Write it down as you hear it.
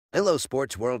Hello,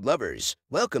 Sports World lovers.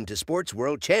 Welcome to Sports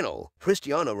World Channel.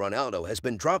 Cristiano Ronaldo has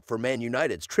been dropped for Man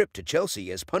United's trip to Chelsea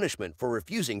as punishment for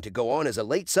refusing to go on as a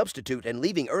late substitute and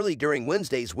leaving early during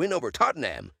Wednesday's win over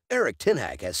Tottenham. Erik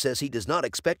says he does not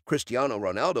expect Cristiano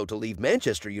Ronaldo to leave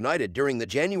Manchester United during the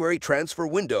January transfer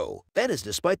window. That is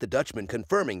despite the Dutchman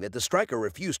confirming that the striker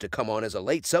refused to come on as a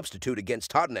late substitute against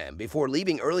Tottenham before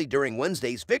leaving early during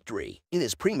Wednesday's victory. In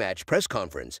his pre-match press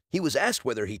conference, he was asked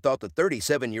whether he thought the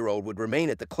 37-year-old would remain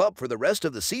at the club for the rest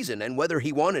of the season and whether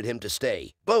he wanted him to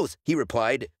stay. Both, he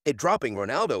replied. Dropping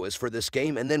Ronaldo is for this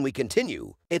game and then we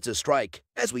continue. It's a strike.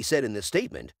 As we said in the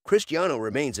statement, Cristiano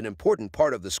remains an important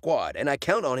part of the squad and I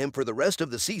count on him for the rest of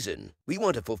the season. We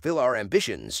want to fulfill our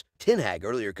ambitions. Ten Hag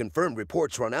earlier confirmed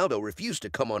reports Ronaldo refused to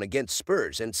come on against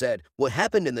Spurs and said, "What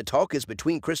happened in the talk is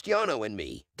between Cristiano and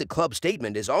me." The club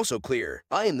statement is also clear.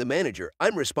 "I am the manager.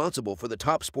 I'm responsible for the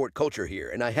top sport culture here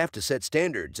and I have to set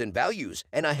standards and values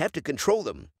and I have to control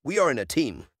them. We are in a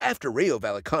team." After Rayo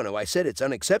Vallecano, I said it's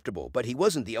unacceptable, but he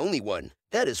wasn't the only one.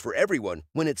 That is for everyone.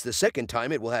 When it's the second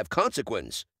time, it will have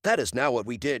consequence. That is now what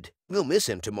we did. We'll miss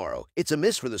him tomorrow. It's a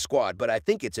miss for the squad, but I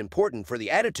think it's important for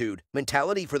the attitude,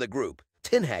 mentality for the group.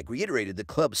 Ten Hag reiterated the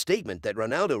club's statement that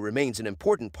Ronaldo remains an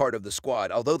important part of the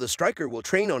squad, although the striker will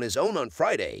train on his own on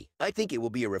Friday. "I think it will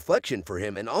be a reflection for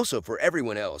him and also for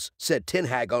everyone else," said Ten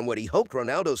Hag on what he hoped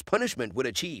Ronaldo's punishment would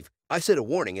achieve. "I said a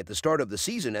warning at the start of the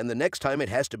season and the next time it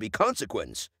has to be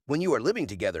consequence. When you are living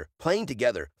together, playing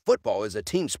together, football is a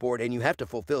team sport and you have to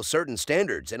fulfill certain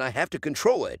standards and I have to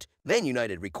control it." Man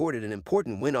United recorded an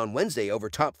important win on Wednesday over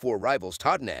top four rivals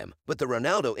Tottenham, but the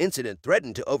Ronaldo incident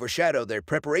threatened to overshadow their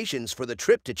preparations for the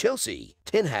trip to Chelsea.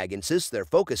 Ten Hag insists their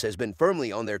focus has been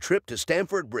firmly on their trip to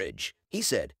Stamford Bridge. He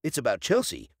said, "It's about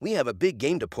Chelsea. We have a big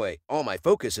game to play. All my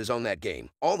focus is on that game.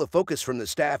 All the focus from the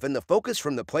staff and the focus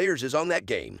from the players is on that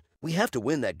game. We have to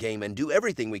win that game and do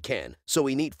everything we can, so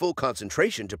we need full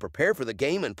concentration to prepare for the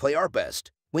game and play our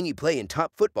best." When you play in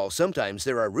top football, sometimes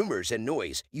there are rumors and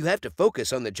noise. You have to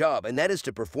focus on the job, and that is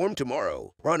to perform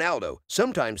tomorrow. Ronaldo,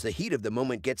 sometimes the heat of the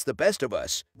moment gets the best of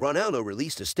us. Ronaldo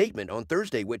released a statement on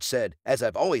Thursday which said, "As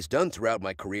I've always done throughout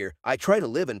my career, I try to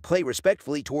live and play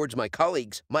respectfully towards my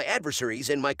colleagues, my adversaries,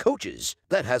 and my coaches.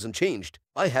 That hasn't changed.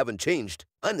 I haven't changed.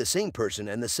 I'm the same person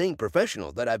and the same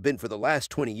professional that I've been for the last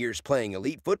 20 years playing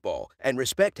elite football, and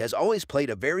respect has always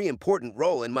played a very important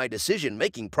role in my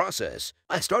decision-making process.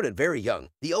 I started very young.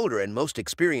 The older and most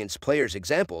experienced players'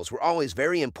 examples were always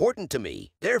very important to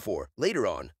me. Therefore, later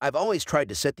on, I've always tried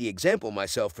to set the example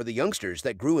myself for the youngsters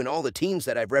that grew in all the teams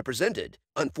that I've represented.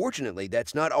 Unfortunately,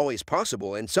 that's not always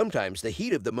possible, and sometimes the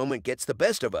heat of the moment gets the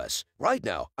best of us. Right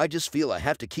now, I just feel I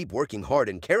have to keep working hard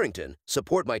in Carrington,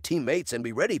 support my teammates, and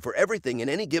be ready for everything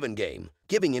in any given game.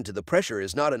 Giving into the pressure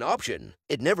is not an option.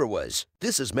 It never was.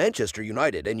 This is Manchester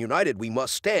United, and United we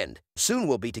must stand. Soon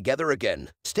we'll be together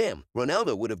again." Stam,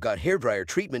 Ronaldo would have got hairdryer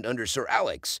treatment under Sir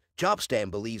Alex.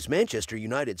 Jobstam believes Manchester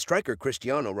United striker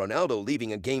Cristiano Ronaldo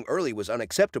leaving a game early was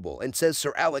unacceptable and says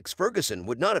Sir Alex Ferguson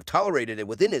would not have tolerated it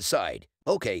within his side.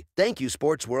 Okay, thank you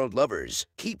Sports World lovers.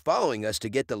 Keep following us to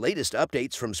get the latest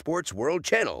updates from Sports World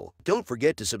Channel. Don't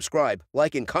forget to subscribe,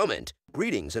 like, and comment.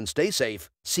 Greetings and stay safe.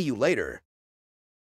 See you later.